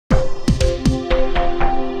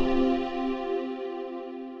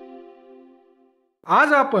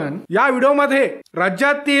आज आपण या व्हिडिओमध्ये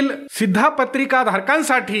राज्यातील शिधापत्रिका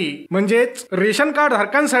धारकांसाठी म्हणजेच रेशन कार्ड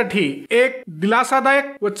धारकांसाठी एक दिलासादायक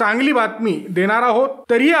व चांगली बातमी देणार आहोत।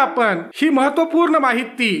 तरी आपण ही महत्त्वपूर्ण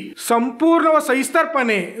माहिती संपूर्ण व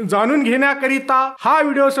सविस्तरपणे जाणून घेण्याकरिता हा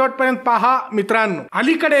व्हिडिओ शेवटपर्यंत पहा मित्रांनो।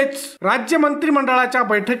 अलीकडेच राज्य मंत्रिमंडळाच्या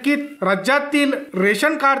बैठकीत राज्यातील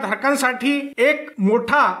रेशन कार्ड धारकांसाठी एक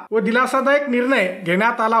मोठा व दिलासादायक निर्णय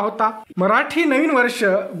घेण्यात आला होता। मराठी नवीन वर्ष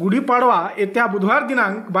गुढीपाडवा येत्या बुधवार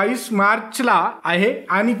दिनांक 22 मार्चला आहे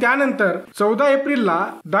आणि त्यानंतर 14 एप्रिलला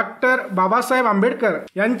डॉक्टर बाबासाहेब आंबेडकर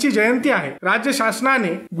यांची जयंती आहे। राज्य शासनाने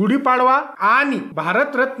गुढीपाडवा आणि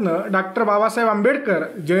भारतरत्न डॉक्टर बाबासाहेब आंबेडकर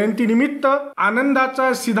जयंती निमित्त आनंदाचा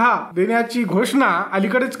शिधा देण्याची घोषणा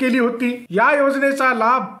अलीकडेच केली होती। या योजनेचा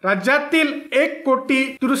लाभ राज्यातील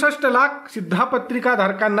 1,63,00,000 शिधापत्रिका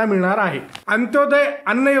धारकांना मिळणार आहे। अंत्योदय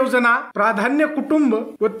अन्न योजना, प्राधान्य कुटुंब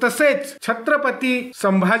व तसेच छत्रपती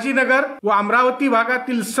संभाजीनगर व अमरावती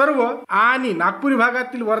भागातील सर्व आणि नागपूर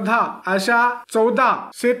भागातील वर्धा अशा 14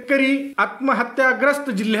 शेतकरी आत्महत्याग्रस्त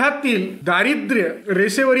जिल्ह्यातील दारिद्र्य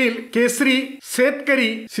रेषेवरील केसरी शेतकरी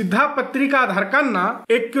शिधापत्रिका धारकांना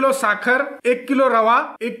 1 किलो साखर, 1 किलो रवा,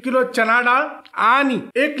 1 किलो चना डाळ आणि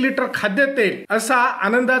 1 लिटर खाद्यतेल असा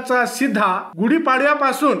आनंदाचा शिधा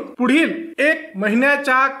गुढीपाडव्यापासून पुढील 1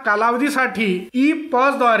 महिन्याच्या कालावधीसाठी ई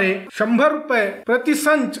पॉस द्वारे 100 रुपये प्रति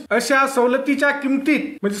संच अशा सवलतीच्या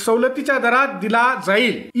किमतीत म्हणजे सवलतीच्या दरात दिला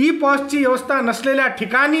जाईल। ई पॉस ची व्यवस्था नसलेल्या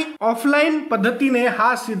ठिकाणी ऑफलाईन पद्धतीने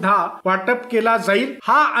हा शिधा वाटप केला जाईल।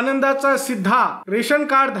 हा आनंदाचा शिधा रेशन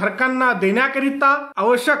कार्ड धारकांना देण्याकरिता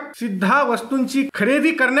आवश्यक शिधा वस्तूंची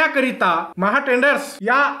खरेदी करण्याकरिता महाटेंडर्स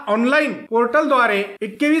या ऑनलाईन पोर्टलद्वारे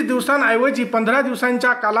 21 दिवसांऐवजी 15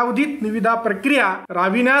 दिवसांच्या कालावधीत निविदा प्रक्रिया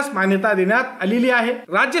राबविण्यास मान्यता देण्यात आलेली आहे।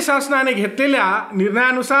 राज्य शासनाने घेतलेल्या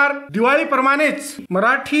निर्णयानुसार दिवाळीप्रमाणेच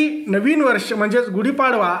मराठी नवीन वर्ष म्हणजेच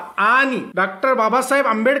गुढीपाडवा आणि डॉक्टर बाबासाहेब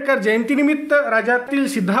आंबेडकर जयंतीनिमित्त राज्यातील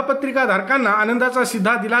शिधापत्रिका धारकांना आनंदाचा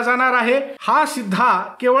शिधा दिला जाणार आहे। हा शिधा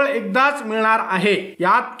केवळ एकदाच मिळणार आहे।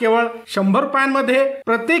 यात केवळ 100 रुपयांमध्ये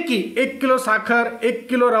प्रत्येकी 1 किलो साखर, 1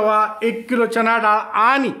 किलो रवा, 1 किलो चना डाळ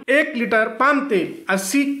आणि 1 लिटर पाम तेल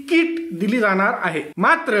अशी किट दिली जाणार आहे।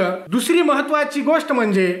 मात्र दुसरी महत्त्वाची गोष्ट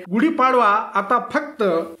म्हणजे गुढीपाडवा आता फक्त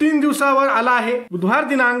 3 दिवसावर आला आहे। बुधवार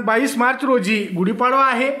दिनांक 22 मार्च रोजी गुढीपाडवा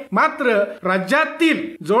आहे। मात्र राज्यातील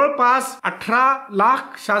जवळपास 18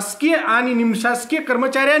 लाख शासकीय आणि निमशासकीय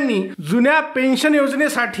कर्मचाऱ्यांनी जुन्या पेन्शन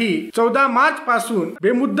योजनेसाठी 14 मार्च पासून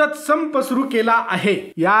बेमुदत संप सुरू केला आहे।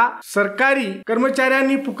 या सरकारी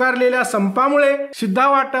कर्मचाऱ्यांनी पुकारलेल्या संपामुळे शिधा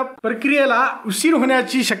वाटप प्रक्रियेला उशीर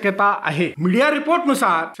होण्याची शक्यता आहे। मीडिया रिपोर्ट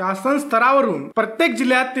नुसार शासन स्तरावरून प्रत्येक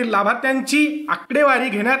जिल्ह्यातील लाभार्थ्यांची आकडेवारी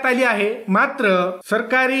घेण्यात आली आहे। मात्र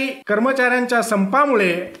सरकारी कर्मचाऱ्यांच्या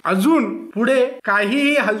संपामुळे अजून पुढे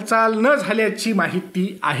काहीही हालचाल न झाल्याची माहिती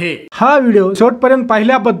आहे। हा व्हिडिओ शेवटपर्यंत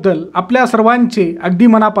पाहिल्याबद्दल आपल्या सर्वांचे अगदी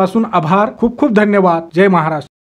मनापासून आभार। खूप खूप धन्यवाद। जय महाराष्ट्र।